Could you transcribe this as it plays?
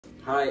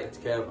Hi, it's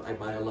Kev. I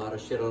buy a lot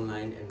of shit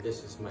online and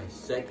this is my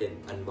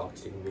second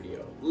unboxing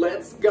video.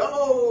 Let's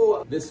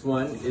go! This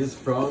one is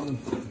from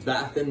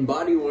Bath &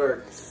 Body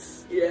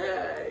Works.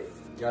 Yay!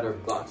 Got our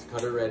box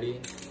cutter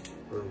ready.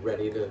 We're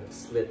ready to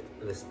slit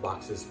this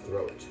box's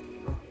throat.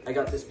 I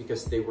got this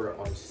because they were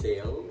on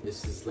sale.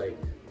 This is like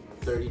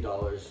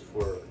 $30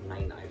 for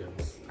 9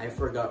 items. I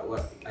forgot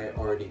what I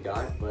already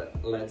got,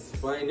 but let's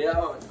find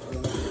out.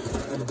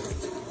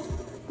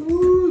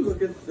 Ooh,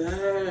 look at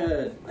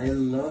that! I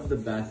love the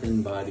Bath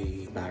 &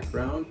 Body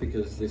background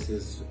because this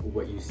is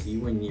what you see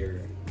when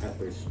you're at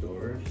their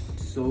stores.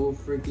 So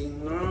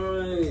freaking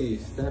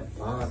nice! That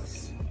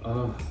box.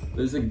 Oh,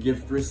 there's a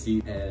gift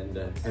receipt, and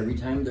every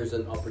time there's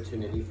an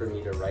opportunity for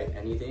me to write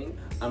anything,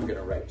 I'm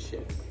gonna write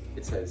shit.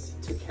 It says,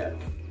 to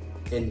Kev,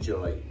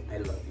 enjoy, I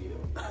love you.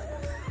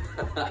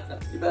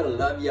 You better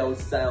love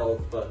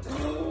yourself.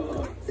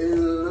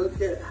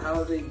 Look at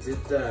how they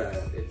did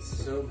that. It's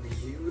so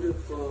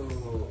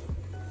beautiful.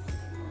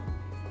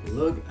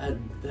 Look at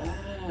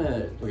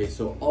that. Okay,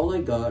 so all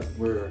I got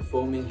were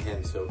foaming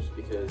hand soaps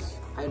because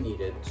I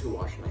needed to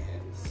wash my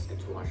hands and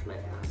to wash my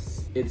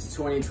ass. It's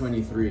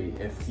 2023.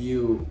 If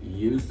you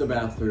use the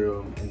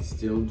bathroom and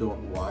still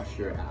don't wash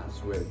your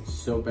ass with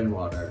soap and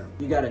water,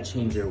 you gotta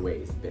change your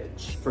ways,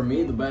 bitch. For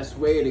me, the best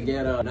way to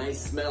get a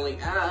nice smelling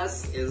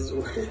ass is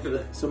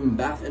with some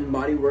Bath &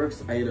 Body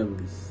Works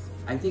items.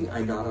 I think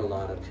I got a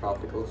lot of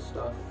tropical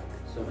stuff,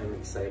 so I'm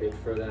excited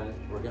for that.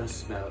 We're gonna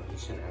smell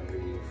each and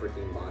every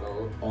freaking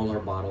bottle. All our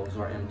bottles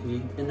are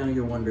empty. And now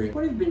you're wondering,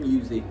 what have you been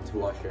using to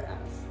wash your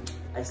ass?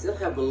 I still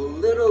have a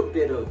little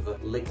bit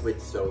of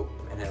liquid soap,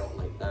 and I don't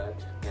like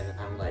that. And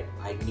I'm like,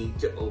 I need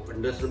to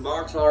open this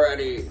box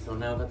already. So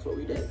now that's what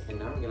we did. And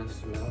now we're gonna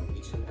smell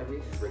each and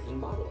every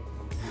freaking bottle.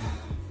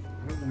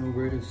 I don't know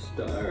where to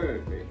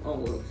start. They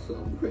all look so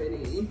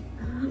pretty.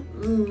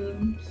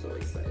 So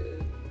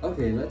excited.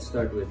 Okay, let's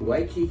start with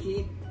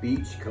Waikiki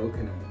Beach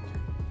Coconut.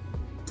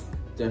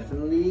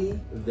 Definitely,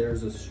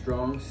 there's a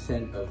strong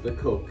scent of the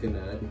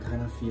coconut. You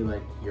kind of feel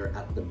like you're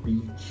at the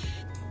beach,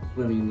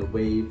 swimming in the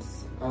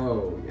waves.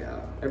 Oh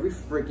yeah. Every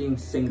freaking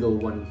single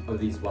one of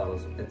these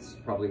bottles, it's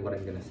probably what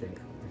I'm gonna say.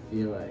 I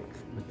feel like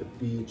with the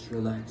beach,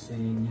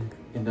 relaxing.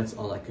 And that's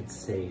all I could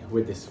say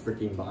with this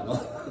freaking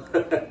bottle.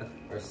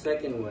 Our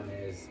second one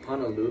is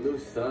Honolulu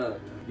Sun.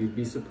 You'd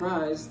be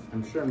surprised.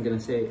 I'm sure I'm gonna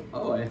say,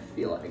 oh, I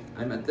feel like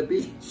I'm at the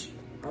beach.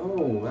 Oh,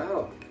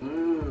 wow.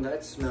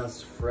 That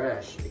smells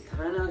fresh. It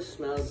kind of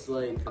smells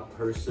like a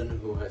person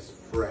who has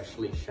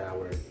freshly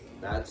showered.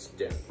 That's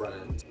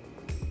different.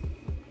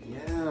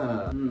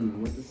 Yeah.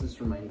 What does this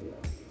remind me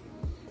of?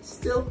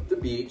 Still the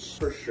beach,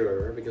 for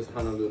sure, because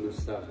Honolulu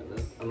Sun.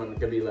 I'm not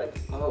gonna be like,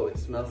 oh, it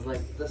smells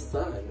like the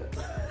sun.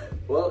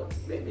 Well,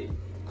 maybe.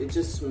 It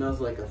just smells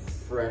like a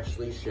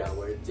freshly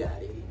showered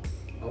daddy.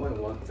 Oh, I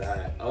want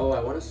that. Oh, I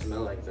want to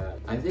smell like that.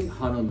 I think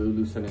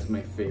Honolulu Sun is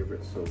my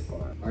favorite so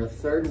far. Our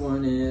third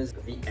one is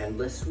The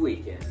Endless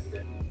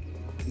Weekend.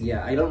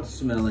 Yeah, I don't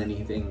smell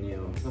anything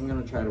new, so I'm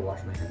gonna try to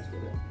wash my hands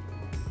with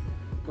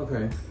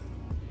it.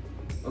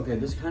 Okay,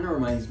 this kind of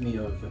reminds me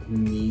of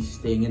me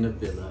staying in a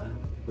villa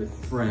with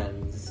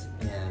friends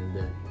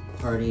and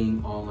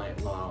partying all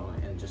night long,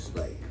 and just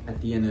like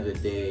at the end of the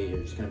day,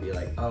 you're just gonna be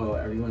like, oh,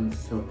 everyone's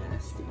so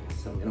nasty,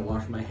 so I'm gonna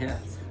wash my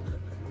hands.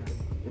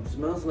 It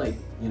smells like,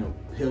 you know,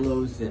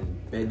 pillows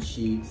and bed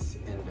sheets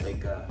and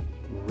like a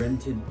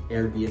rented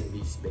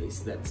Airbnb space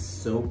that's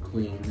so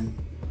clean.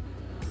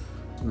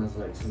 It smells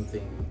like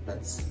something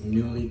that's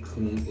newly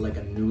clean, like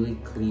a newly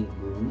cleaned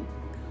room.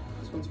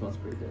 This one smells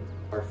pretty good.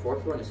 Our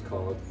fourth one is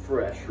called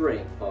Fresh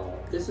Rainfall.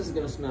 This is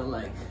gonna smell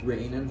like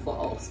rain and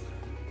falls.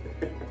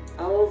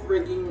 I don't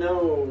freaking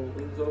know.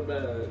 It's so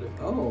bad.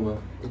 Oh,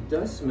 it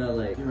does smell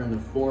like you're in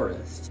the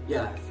forest.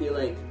 Yeah, I feel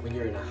like when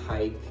you're in a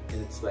hike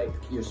and it's like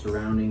your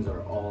surroundings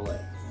are all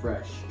like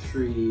fresh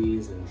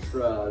trees and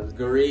shrubs,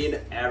 green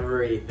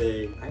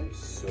everything. I'm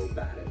so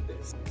bad at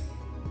this.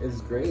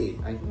 It's great.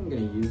 I think I'm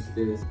gonna use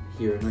this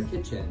here in our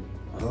kitchen.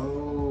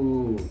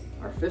 Oh,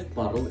 our fifth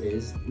bottle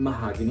is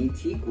Mahogany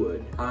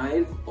Teakwood.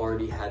 I've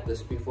already had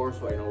this before,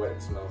 so I know what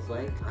it smells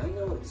like. I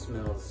know it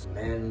smells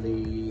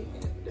manly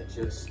and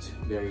just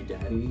very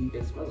daddy.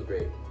 It smells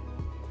great.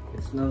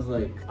 It smells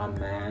like a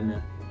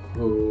man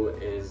who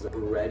is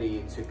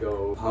ready to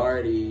go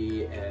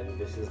party, and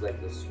this is like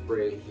the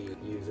spray he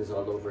uses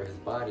all over his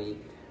body,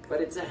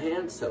 but it's a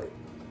hand soap.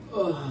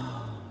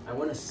 Oh. I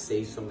want to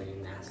say so many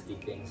nasty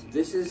things.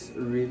 This is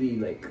really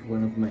like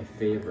one of my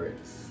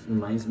favorites.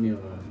 Reminds me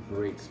of a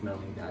great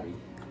smelling daddy.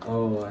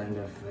 Oh, and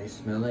if they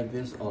smell like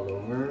this all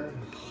over,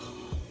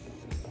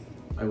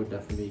 I would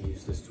definitely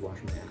use this to wash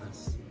my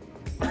ass.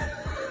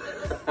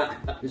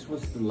 This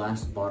was the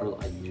last bottle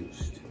I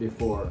used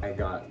before I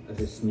got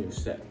this new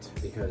set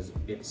because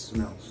it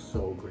smells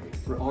so great.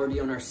 We're already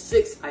on our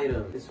 6th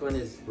item. This one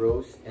is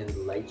rose and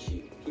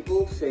lychee.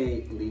 People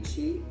say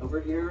lychee over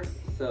here,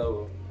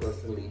 so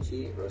rose and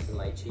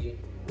lychee,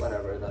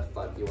 whatever the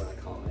fuck you want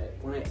to call it.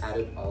 When I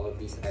added all of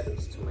these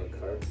items to my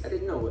cart, I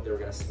didn't know what they were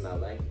gonna smell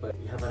like, but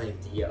you have an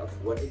idea of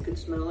what it could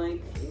smell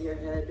like in your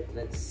head.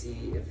 Let's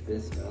see if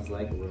this smells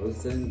like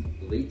rose and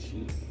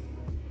lychee.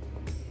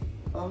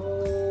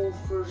 Oh,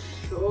 for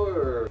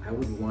sure. I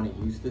would want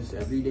to use this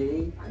every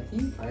day. I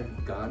think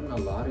I've gotten a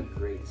lot of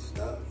great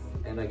stuff.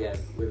 And again,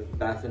 with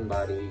Bath &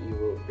 Body, you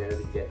will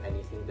barely get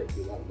anything that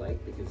you won't like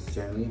because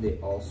generally they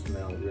all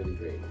smell really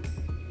great.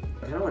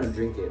 I kind of want to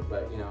drink it,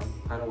 but you know,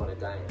 I don't want to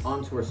die.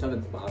 On to our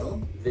 7th bottle.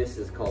 This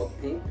is called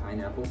Pink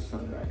Pineapple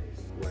Sunrise.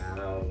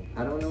 Wow.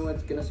 I don't know what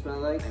it's gonna smell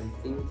like. I'm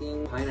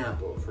thinking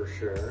pineapple for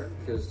sure,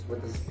 because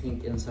what does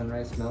pink and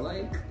sunrise smell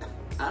like?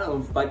 I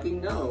don't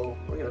fucking know.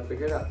 We're gonna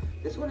figure it out.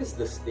 This one is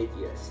the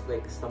stickiest.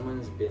 Like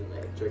someone's been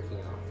like jerking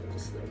off and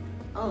just like,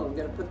 oh, I'm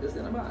gonna put this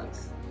in a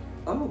box.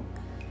 Oh,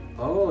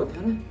 it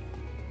kinda,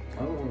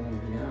 oh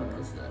yeah,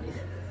 that's nutty.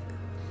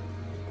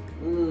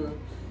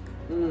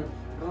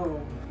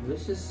 Oh,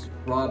 this is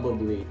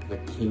probably the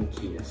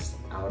kinkiest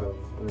out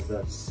of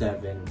the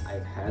 7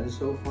 I've had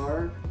so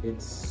far.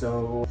 It's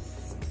so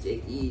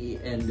sticky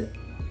and it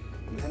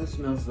kind of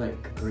smells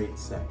like great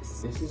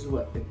sex. This is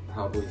what it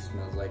probably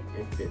smells like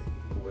if it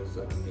was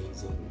an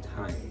amazing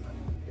time.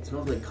 It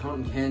smells like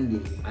cotton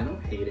candy. I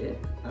don't hate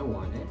it. I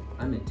want it.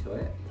 I'm into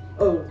it.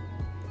 Oh,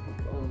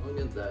 look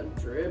at that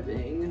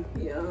dripping.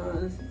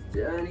 Yes,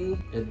 Daddy.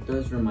 It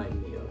does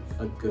remind me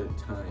of a good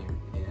time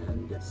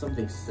and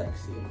something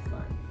sexy and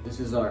fun. This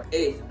is our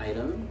 8th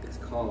item. It's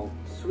called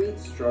Sweet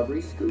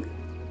Strawberry Scoop.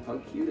 How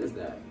cute is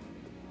that?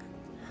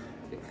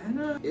 It kind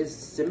of is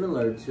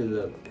similar to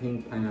the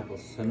Pink Pineapple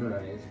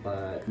Sunrise,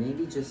 but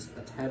maybe just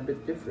a tad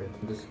bit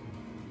different. Just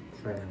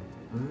try it.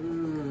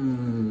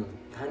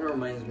 Kind of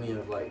reminds me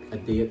of like a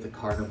day at the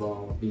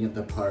carnival, being at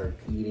the park,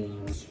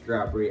 eating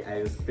strawberry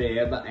ice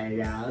cream, I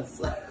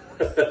guess.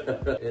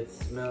 It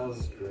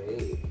smells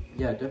great.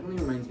 Yeah, it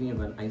definitely reminds me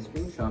of an ice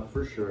cream shop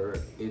for sure.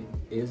 It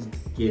is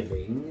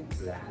giving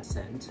that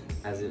scent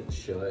as it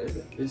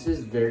should. This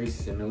is very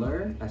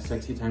similar, a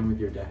sexy time with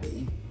your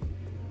daddy.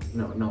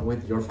 No, not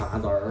with your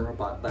father,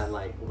 but then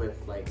like with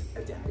like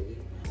a daddy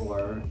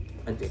or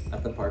a date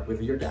at the park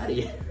with your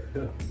daddy.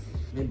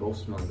 They both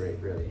smell great,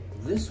 really.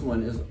 This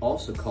one is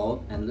also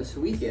called Endless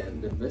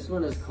Weekend. This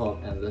one is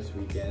called Endless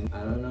Weekend.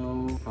 I don't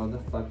know how the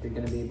fuck you're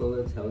gonna be able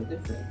to tell the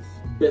difference.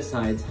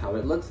 Besides how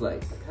it looks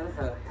like. I kind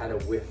of had a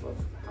whiff of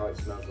how it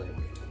smells like.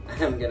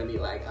 I'm gonna be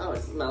like, oh,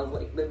 it smells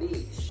like the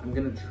beach. I'm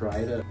gonna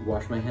try to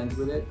wash my hands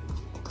with it.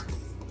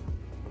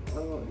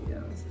 Oh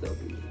yeah, it's still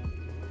beach.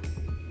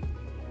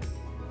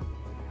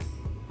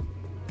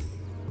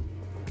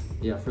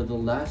 Yeah, for the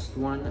last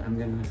one, I'm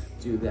gonna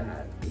do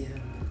that. Yeah.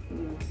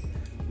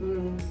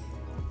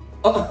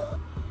 Oh,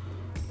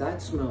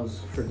 that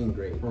smells freaking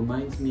great.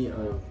 Reminds me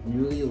of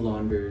newly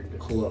laundered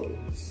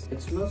clothes.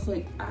 It smells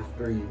like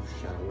after you've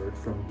showered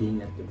from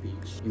being at the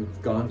beach.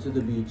 You've gone to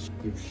the beach,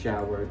 you've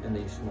showered, and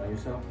then you smell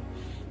yourself.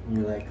 And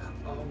you're like,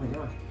 oh my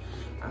gosh,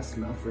 I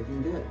smell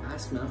freaking good. I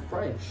smell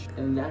fresh.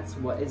 And that's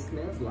what it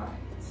smells like.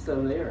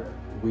 So there,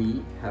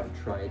 we have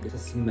tried to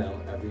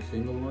smell every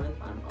single one.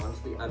 I'm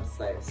honestly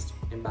obsessed.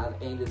 And by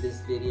the end of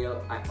this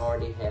video, I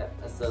already have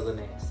a southern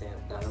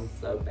accent that I'm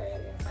so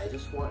bad at. I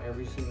just want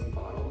every single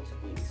bottle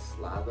to be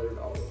slathered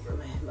all over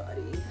my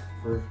body.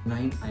 For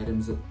 9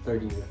 items of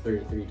 $30 to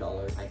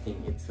 $33, I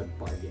think it's a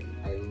bargain.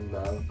 I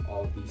love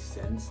all these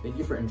scents. Thank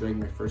you for enjoying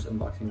my first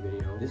unboxing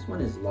video. This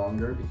one is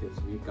longer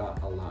because we've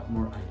got a lot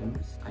more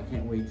items. I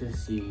can't wait to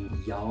see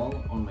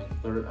y'all on my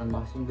 3rd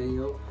unboxing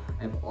video.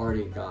 I've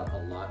already got a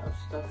lot of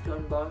stuff to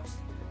unbox,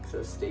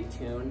 so stay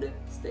tuned,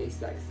 stay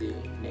sexy,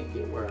 make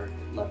it work,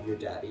 love your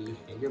daddy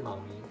and your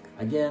mommy.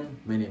 Again,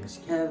 my name is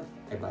Kev,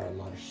 I buy a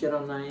lot of shit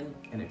online,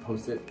 and I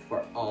post it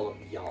for all of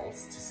y'all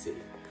to see.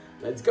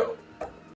 Let's go!